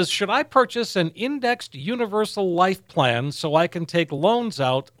and says, should I purchase an indexed universal life plan so I can take loans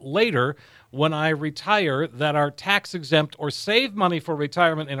out later when I retire that are tax exempt, or save money for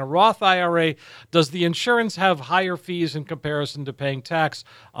retirement in a Roth IRA? Does the insurance have higher fees in comparison to paying tax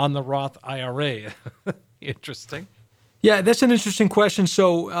on the Roth IRA? Interesting. Yeah, that's an interesting question.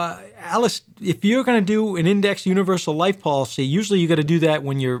 So, Alice, if you're going to do an indexed universal life policy, usually you got to do that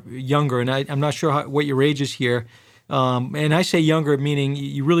when you're younger, and I'm not sure what your age is here. And I say younger, meaning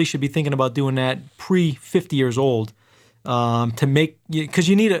you really should be thinking about doing that pre-50 years old. To make, because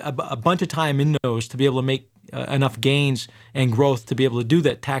you need a bunch of time in those to be able to make enough gains and growth to be able to do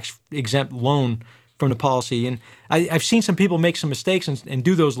that tax-exempt loan from the policy. And I've seen some people make some mistakes and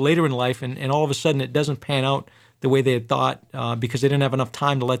do those later in life, and all of a sudden it doesn't pan out the way they had thought because they didn't have enough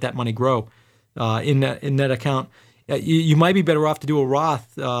time to let that money grow in that account. You might be better off to do a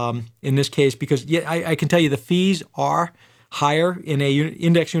Roth in this case because I can tell you the fees are higher in a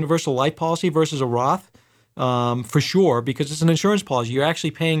index universal life policy versus a Roth. For sure, because it's an insurance policy. You're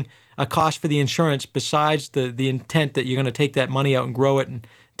actually paying a cost for the insurance besides the intent that you're going to take that money out and grow it and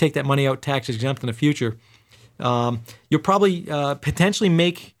take that money out tax exempt in the future. You'll probably potentially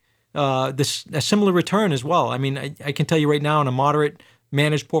make a similar return as well. I mean, I can tell you right now in a moderate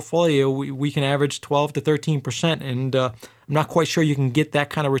managed portfolio, we can average 12 to 13%, and I'm not quite sure you can get that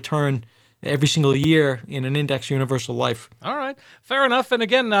kind of return every single year in an index universal life. All right. Fair enough. And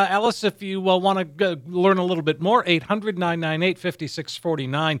again, Alice, if you want to learn a little bit more,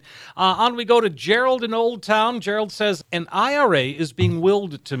 800-998-5649. On we go to Gerald in Old Town. Gerald says, an IRA is being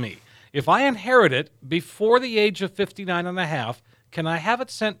willed to me. If I inherit it before the age of 59 and a half, can I have it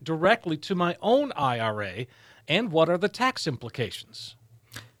sent directly to my own IRA? And what are the tax implications?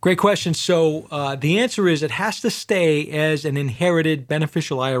 Great question. So the answer is it has to stay as an inherited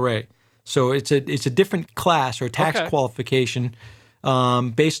beneficial IRA. So it's a different class or tax qualification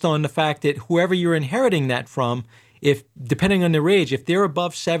based on the fact that whoever you're inheriting that from, if depending on their age, if they're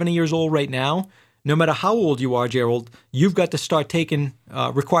above 70 years old right now, no matter how old you are, Gerald, you've got to start taking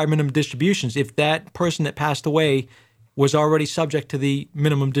required minimum distributions if that person that passed away was already subject to the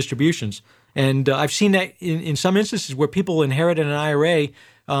minimum distributions. And I've seen that in some instances where people inherited an IRA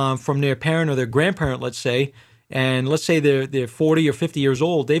from their parent or their grandparent, let's say, and let's say they're 40 or 50 years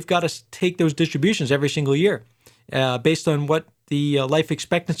old, they've got to take those distributions every single year based on what the life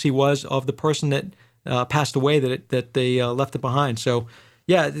expectancy was of the person that passed away that they left it behind. So,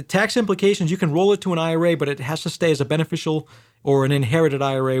 yeah, the tax implications, you can roll it to an IRA, but it has to stay as a beneficial or an inherited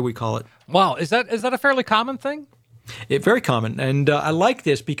IRA, we call it. Wow. Is that a fairly common thing? Very common. And I like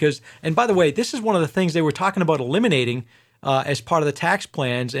this because, and by the way, this is one of the things they were talking about eliminating as part of the tax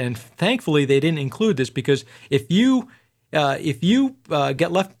plans, and thankfully they didn't include this because if you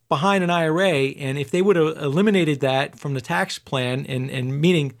get left behind an IRA, and if they would have eliminated that from the tax plan, and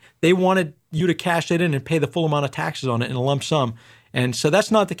meaning they wanted you to cash it in and pay the full amount of taxes on it in a lump sum, and so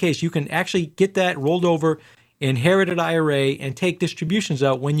that's not the case. You can actually get that rolled over, inherited IRA, and take distributions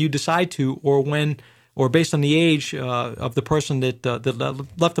out when you decide to, or based on the age of the person that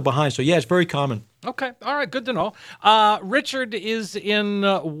left it behind. So yeah, it's very common. Okay. All right. Good to know. Richard is in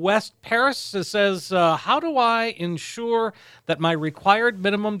West Paris. It says, how do I ensure that my required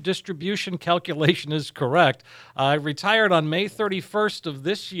minimum distribution calculation is correct? I retired on May 31st of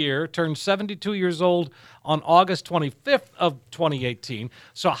this year, turned 72 years old on August 25th of 2018.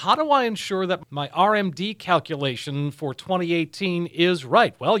 So how do I ensure that my RMD calculation for 2018 is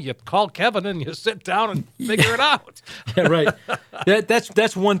right? Well, you call Kevin and you sit down and figure it out. Yeah, right.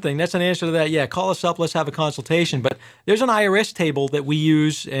 That's one thing. That's an answer to that. Yeah, call us up. Let's have a consultation. But there's an IRS table that we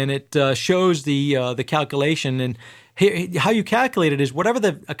use, and it shows the calculation. And how you calculate it is whatever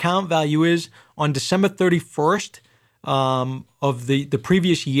the account value is on December 31st of the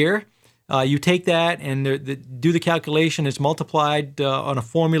previous year. You take that and do the calculation. It's multiplied on a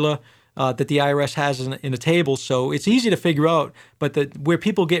formula that the IRS has in a table, so it's easy to figure out. But where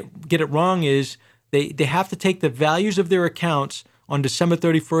people get it wrong is they have to take the values of their accounts on December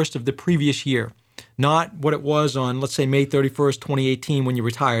 31st of the previous year, not what it was on, let's say, May 31st, 2018 when you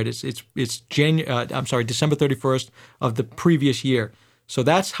retired. It's December 31st of the previous year. So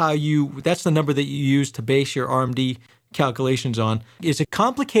that's the number that you use to base your RMD calculations on. It's a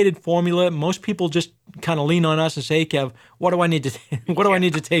complicated formula. Most people just kind of lean on us and say, hey, Kev, what do I need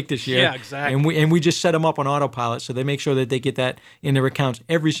to take this year? Yeah, exactly. And we just set them up on autopilot, so they make sure that they get that in their accounts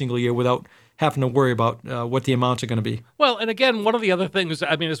every single year without having to worry about what the amounts are going to be. Well, and again, one of the other things,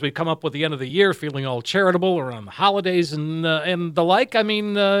 I mean, as we come up with the end of the year, feeling all charitable or on the holidays and the like, I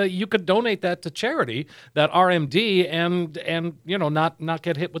mean, you could donate that to charity, that RMD, and not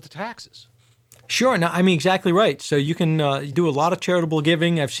get hit with the taxes. Sure. No, I mean, exactly right. So you can do a lot of charitable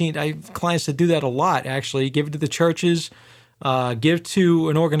giving. I have clients that do that a lot, actually. Give to the churches, give to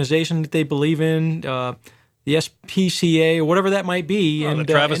an organization that they believe in, the SPCA, or whatever that might be. The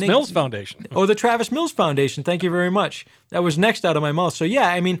Travis Mills Foundation. Oh, the Travis Mills Foundation. Thank you very much. That was next out of my mouth. So, yeah,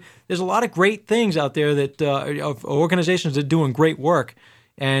 I mean, there's a lot of great things out there that of organizations that are doing great work.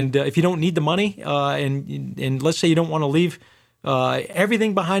 And if you don't need the money, and let's say you don't want to leave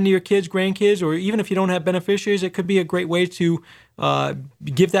everything behind to your kids, grandkids, or even if you don't have beneficiaries, it could be a great way to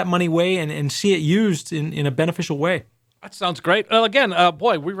give that money away and see it used in a beneficial way. That sounds great. Well, again,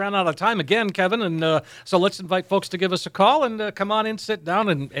 we ran out of time again, Kevin, and so let's invite folks to give us a call and come on in, sit down,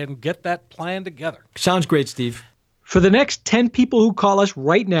 and get that plan together. Sounds great, Steve. For the next 10 people who call us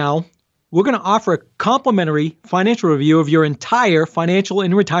right now, we're going to offer a complimentary financial review of your entire financial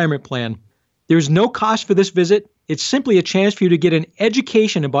and retirement plan. There's no cost for this visit. It's simply a chance for you to get an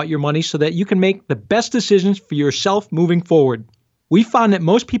education about your money so that you can make the best decisions for yourself moving forward. We found that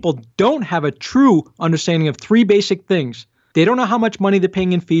most people don't have a true understanding of three basic things. They don't know how much money they're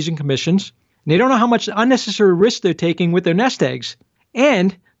paying in fees and commissions, and they don't know how much unnecessary risk they're taking with their nest eggs,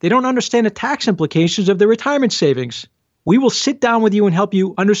 and they don't understand the tax implications of their retirement savings. We will sit down with you and help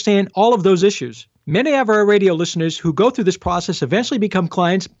you understand all of those issues. Many of our radio listeners who go through this process eventually become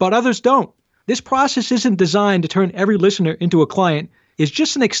clients, but others don't. This process isn't designed to turn every listener into a client. It's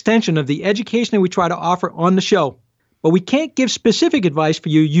just an extension of the education that we try to offer on the show. But we can't give specific advice for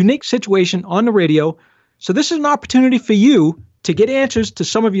your unique situation on the radio, so this is an opportunity for you to get answers to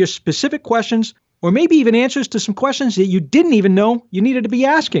some of your specific questions, or maybe even answers to some questions that you didn't even know you needed to be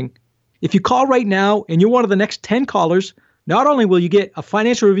asking. If you call right now and you're one of the next 10 callers, not only will you get a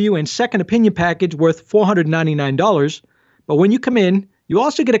financial review and second opinion package worth $499, but when you come in, you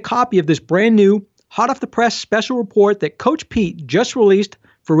also get a copy of this brand new, hot off the press special report that Coach Pete just released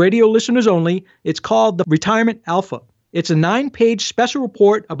for radio listeners only. It's called the Retirement Alpha. It's a 9-page special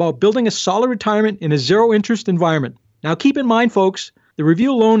report about building a solid retirement in a zero-interest environment. Now, keep in mind, folks, the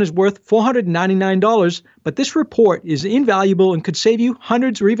review alone is worth $499, but this report is invaluable and could save you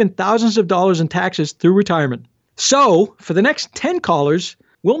hundreds or even thousands of dollars in taxes through retirement. So, for the next 10 callers,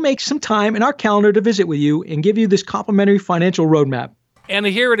 we'll make some time in our calendar to visit with you and give you this complimentary financial roadmap. And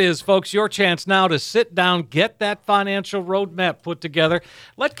here it is, folks, your chance now to sit down, get that financial roadmap put together.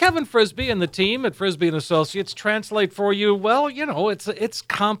 Let Kevin Frisbie and the team at Frisbie & Associates translate for you. Well, you know, it's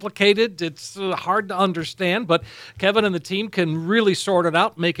complicated. It's hard to understand, but Kevin and the team can really sort it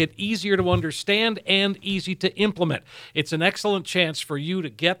out, make it easier to understand and easy to implement. It's an excellent chance for you to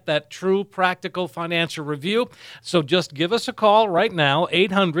get that true practical financial review. So just give us a call right now,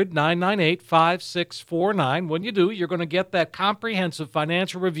 800-998-5649. When you do, you're going to get that comprehensive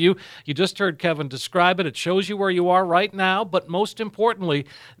financial review. You just heard Kevin describe it. It shows you where you are right now, but most importantly,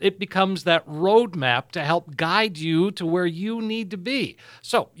 it becomes that roadmap to help guide you to where you need to be.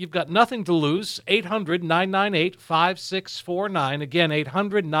 So you've got nothing to lose. 800-998-5649. Again,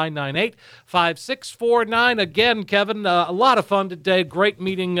 800-998-5649. Again, Kevin, a lot of fun today. Great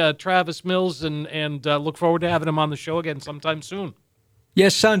meeting Travis Mills, and look forward to having him on the show again sometime soon.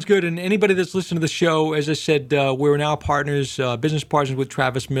 Yes, sounds good. And anybody that's listening to the show, as I said, we're now partners, business partners with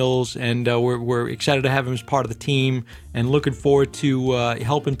Travis Mills, and we're excited to have him as part of the team and looking forward to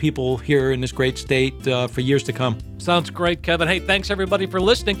helping people here in this great state for years to come. Sounds great, Kevin. Hey, thanks everybody for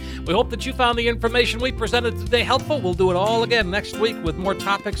listening. We hope that you found the information we presented today helpful. We'll do it all again next week with more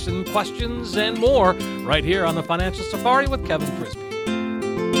topics and questions and more right here on the Financial Safari with Kevin Frisbie.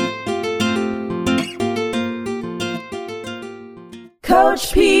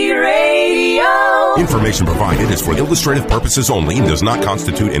 Coach P Radio. Information provided is for illustrative purposes only and does not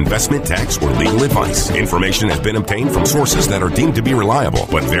constitute investment, tax, or legal advice. Information has been obtained from sources that are deemed to be reliable,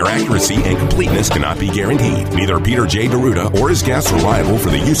 but their accuracy and completeness cannot be guaranteed. Neither Peter J. Deruta or his guests are liable for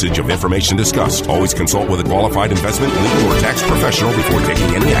the usage of information discussed. Always consult with a qualified investment, legal, or tax professional before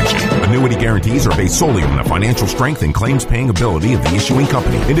taking any action. Annuity guarantees are based solely on the financial strength and claims-paying ability of the issuing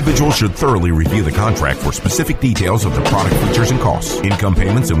company. Individuals should thoroughly review the contract for specific details of the product features and costs. Income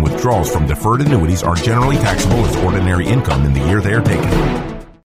payments and withdrawals from deferred annuities are generally taxable as ordinary income in the year they are taken.